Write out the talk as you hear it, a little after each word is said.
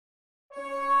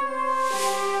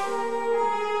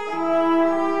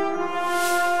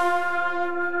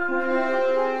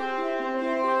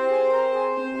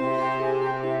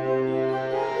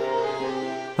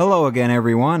Hello again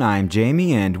everyone, I'm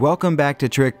Jamie and welcome back to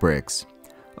TrikBrix.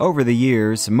 Over the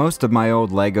years, most of my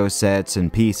old LEGO sets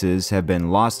and pieces have been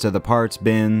lost to the parts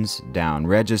bins, down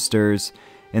registers,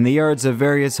 in the yards of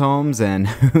various homes, and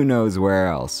who knows where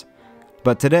else.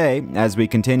 But today, as we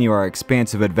continue our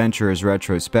Expansive Adventurers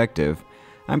retrospective,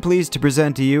 I'm pleased to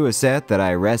present to you a set that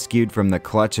I rescued from the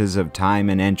clutches of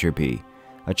time and entropy,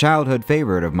 a childhood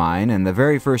favorite of mine and the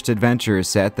very first Adventurers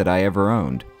set that I ever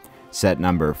owned. Set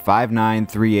number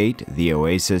 5938, the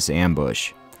Oasis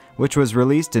Ambush, which was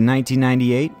released in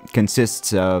 1998,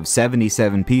 consists of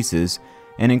 77 pieces,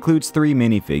 and includes 3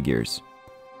 minifigures.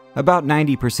 About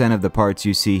 90% of the parts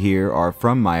you see here are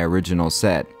from my original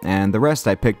set, and the rest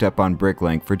I picked up on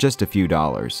Bricklink for just a few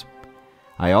dollars.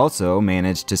 I also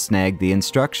managed to snag the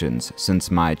instructions, since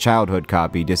my childhood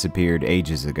copy disappeared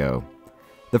ages ago.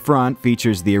 The front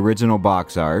features the original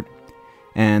box art,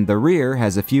 and the rear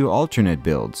has a few alternate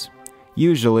builds.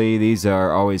 Usually these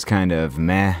are always kind of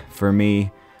meh for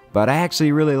me, but I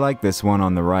actually really like this one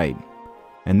on the right.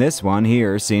 And this one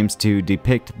here seems to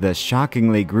depict the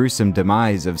shockingly gruesome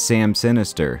demise of Sam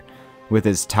Sinister, with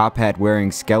his top hat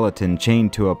wearing skeleton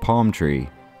chained to a palm tree.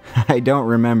 I don't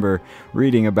remember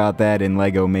reading about that in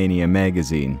LEGO Mania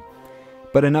magazine.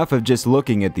 But enough of just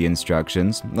looking at the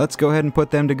instructions, let's go ahead and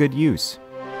put them to good use.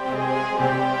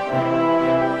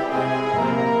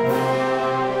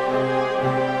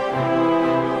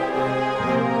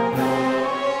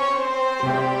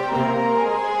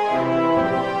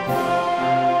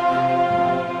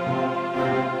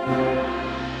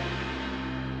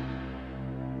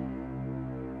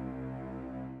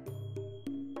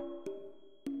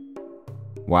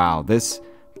 Wow, this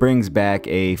brings back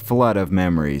a flood of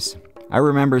memories. I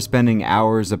remember spending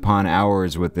hours upon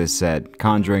hours with this set,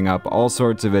 conjuring up all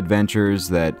sorts of adventures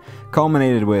that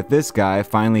culminated with this guy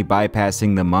finally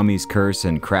bypassing the mummy's curse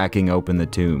and cracking open the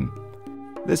tomb.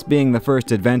 This being the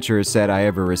first Adventurers set I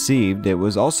ever received, it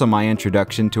was also my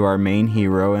introduction to our main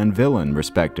hero and villain,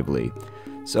 respectively.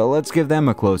 So let's give them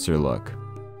a closer look.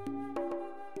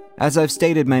 As I've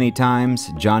stated many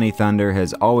times, Johnny Thunder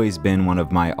has always been one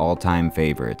of my all-time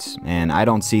favorites, and I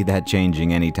don't see that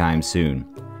changing anytime soon.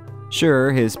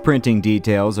 Sure, his printing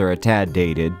details are a tad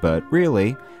dated, but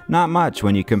really, not much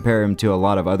when you compare him to a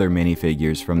lot of other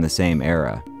minifigures from the same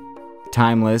era.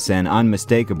 Timeless and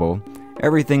unmistakable,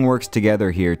 everything works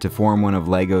together here to form one of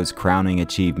LEGO's crowning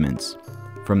achievements.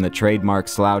 From the trademark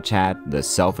slouch hat, the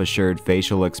self-assured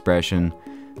facial expression,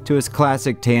 to his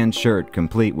classic tan shirt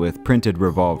complete with printed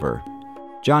revolver,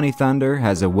 Johnny Thunder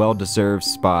has a well-deserved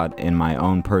spot in my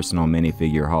own personal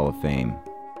minifigure Hall of Fame.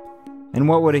 And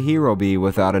what would a hero be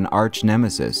without an arch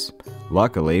nemesis?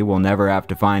 Luckily, we'll never have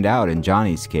to find out in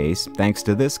Johnny's case, thanks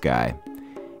to this guy.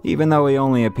 Even though he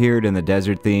only appeared in the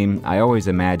desert theme, I always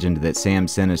imagined that Sam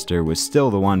Sinister was still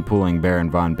the one pulling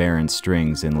Baron von Baron's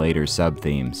strings in later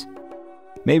sub-themes.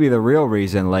 Maybe the real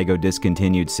reason LEGO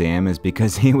discontinued Sam is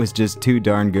because he was just too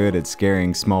darn good at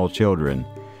scaring small children.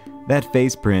 That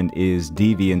face print is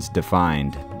deviance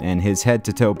defined, and his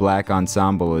head-to-toe black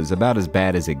ensemble is about as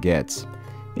bad as it gets.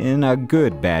 In a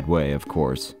good bad way, of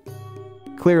course.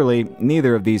 Clearly,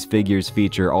 neither of these figures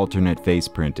feature alternate face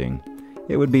printing.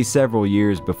 It would be several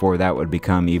years before that would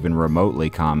become even remotely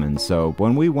common, so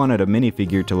when we wanted a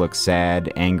minifigure to look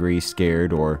sad, angry,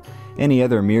 scared, or any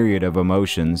other myriad of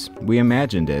emotions, we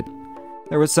imagined it.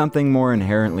 There was something more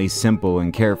inherently simple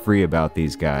and carefree about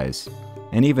these guys,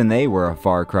 and even they were a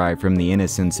far cry from the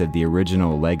innocence of the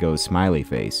original LEGO smiley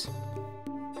face.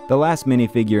 The last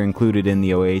minifigure included in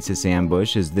the Oasis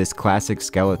Ambush is this classic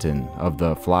skeleton of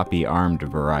the floppy-armed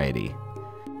variety.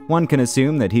 One can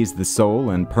assume that he's the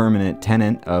sole and permanent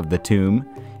tenant of the tomb,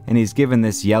 and he's given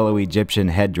this yellow Egyptian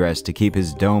headdress to keep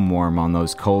his dome warm on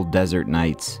those cold desert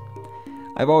nights.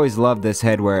 I've always loved this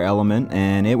headwear element,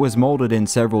 and it was molded in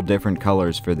several different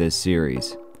colors for this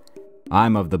series.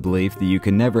 I'm of the belief that you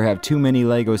can never have too many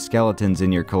LEGO skeletons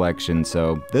in your collection,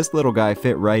 so this little guy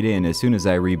fit right in as soon as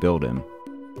I rebuilt him.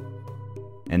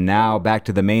 And now back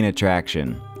to the main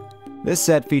attraction. This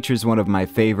set features one of my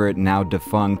favorite now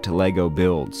defunct LEGO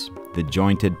builds, the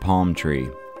jointed palm tree.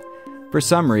 For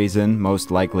some reason,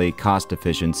 most likely cost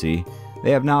efficiency, they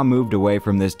have now moved away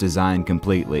from this design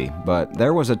completely, but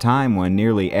there was a time when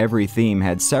nearly every theme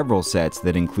had several sets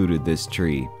that included this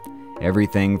tree.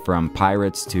 Everything from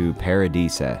pirates to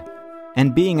Paradisa.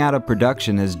 And being out of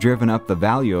production has driven up the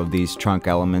value of these trunk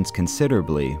elements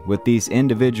considerably, with these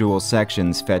individual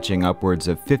sections fetching upwards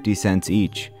of 50 cents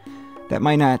each. That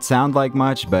might not sound like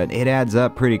much, but it adds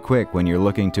up pretty quick when you're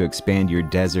looking to expand your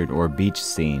desert or beach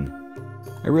scene.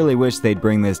 I really wish they'd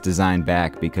bring this design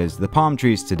back because the palm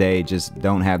trees today just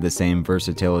don't have the same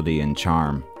versatility and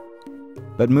charm.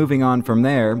 But moving on from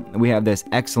there, we have this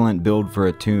excellent build for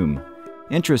a tomb.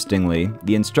 Interestingly,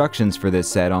 the instructions for this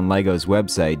set on LEGO's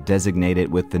website designate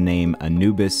it with the name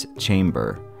Anubis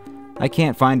Chamber. I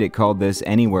can't find it called this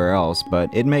anywhere else, but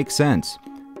it makes sense.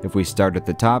 If we start at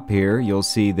the top here, you'll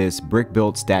see this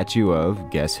brick-built statue of,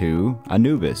 guess who,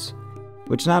 Anubis,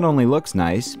 which not only looks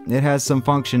nice, it has some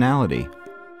functionality.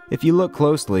 If you look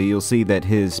closely, you'll see that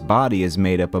his body is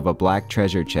made up of a black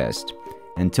treasure chest,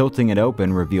 and tilting it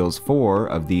open reveals 4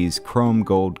 of these chrome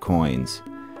gold coins,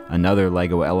 another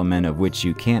LEGO element of which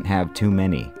you can't have too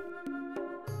many.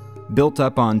 Built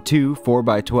up on 2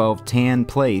 4x12 tan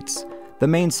plates, the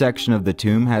main section of the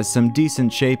tomb has some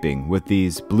decent shaping, with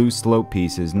these blue slope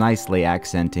pieces nicely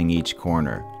accenting each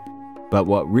corner. But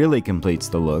what really completes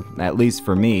the look, at least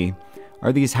for me,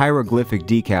 are these hieroglyphic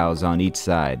decals on each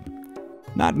side.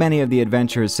 Not many of the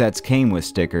Adventurers sets came with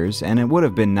stickers, and it would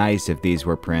have been nice if these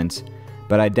were prints,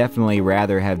 but I'd definitely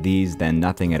rather have these than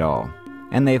nothing at all.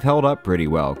 And they've held up pretty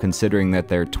well, considering that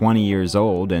they're 20 years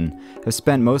old and have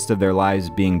spent most of their lives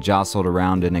being jostled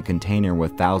around in a container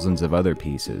with thousands of other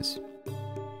pieces.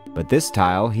 But this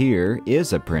tile here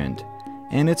is a print,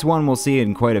 and it's one we'll see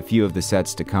in quite a few of the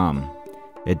sets to come.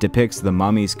 It depicts the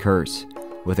Mummy's Curse,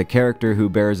 with a character who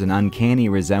bears an uncanny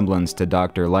resemblance to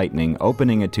Dr. Lightning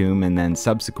opening a tomb and then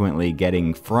subsequently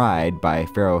getting fried by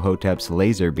Pharaoh Hotep's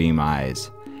laser beam eyes.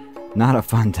 Not a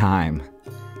fun time.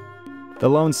 The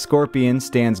lone scorpion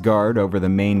stands guard over the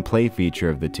main play feature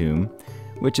of the tomb,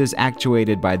 which is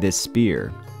actuated by this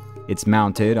spear. It's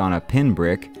mounted on a pin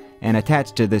brick and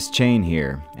attached to this chain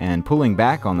here, and pulling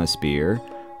back on the spear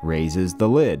raises the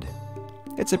lid.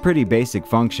 It's a pretty basic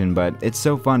function, but it's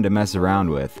so fun to mess around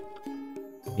with.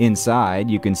 Inside,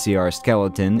 you can see our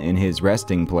skeleton in his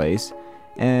resting place,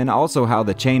 and also how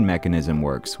the chain mechanism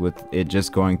works, with it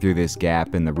just going through this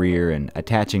gap in the rear and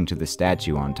attaching to the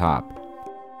statue on top.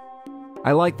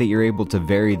 I like that you're able to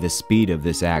vary the speed of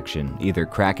this action, either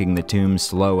cracking the tomb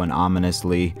slow and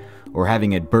ominously, or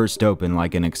having it burst open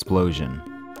like an explosion.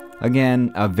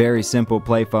 Again, a very simple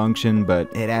play function,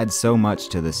 but it adds so much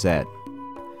to the set.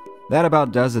 That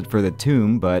about does it for the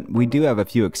tomb, but we do have a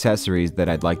few accessories that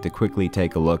I'd like to quickly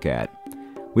take a look at.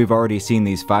 We've already seen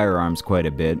these firearms quite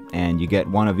a bit, and you get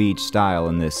one of each style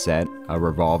in this set, a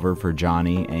revolver for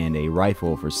Johnny and a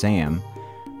rifle for Sam.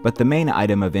 But the main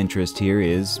item of interest here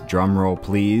is, drumroll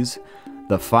please,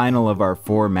 the final of our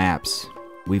 4 maps.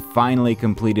 We've finally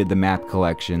completed the map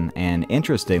collection, and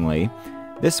interestingly,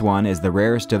 this one is the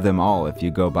rarest of them all if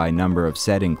you go by number of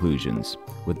set inclusions,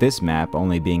 with this map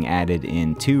only being added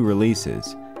in 2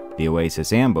 releases, the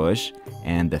Oasis Ambush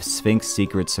and the Sphinx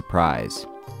Secret Surprise.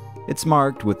 It's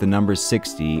marked with the number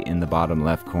 60 in the bottom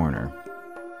left corner.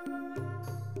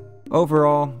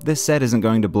 Overall, this set isn't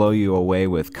going to blow you away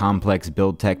with complex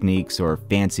build techniques or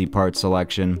fancy part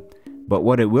selection, but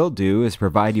what it will do is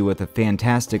provide you with a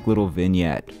fantastic little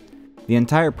vignette. The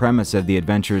entire premise of the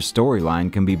Adventurers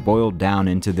storyline can be boiled down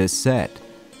into this set.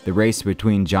 The race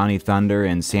between Johnny Thunder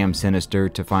and Sam Sinister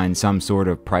to find some sort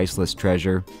of priceless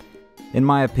treasure. In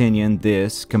my opinion,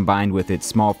 this, combined with its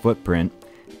small footprint,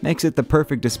 makes it the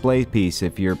perfect display piece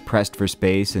if you're pressed for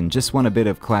space and just want a bit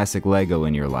of classic LEGO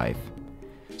in your life.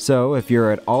 So, if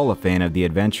you're at all a fan of the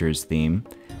Adventurers theme,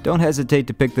 don't hesitate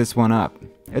to pick this one up.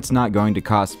 It's not going to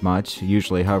cost much,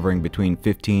 usually hovering between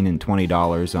 $15 and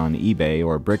 $20 on eBay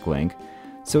or Bricklink,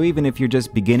 so even if you're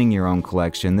just beginning your own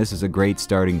collection, this is a great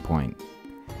starting point.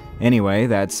 Anyway,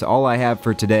 that's all I have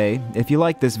for today. If you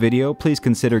like this video, please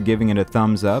consider giving it a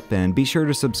thumbs up, and be sure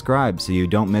to subscribe so you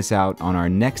don't miss out on our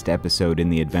next episode in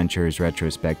the Adventurers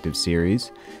Retrospective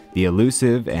series, the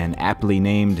elusive and aptly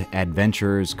named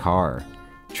Adventurers Car.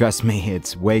 Trust me,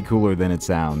 it's way cooler than it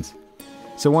sounds.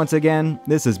 So once again,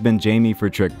 this has been Jamie for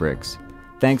TrikBrix.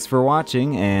 Thanks for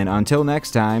watching, and until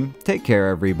next time, take care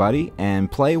everybody,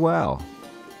 and play well.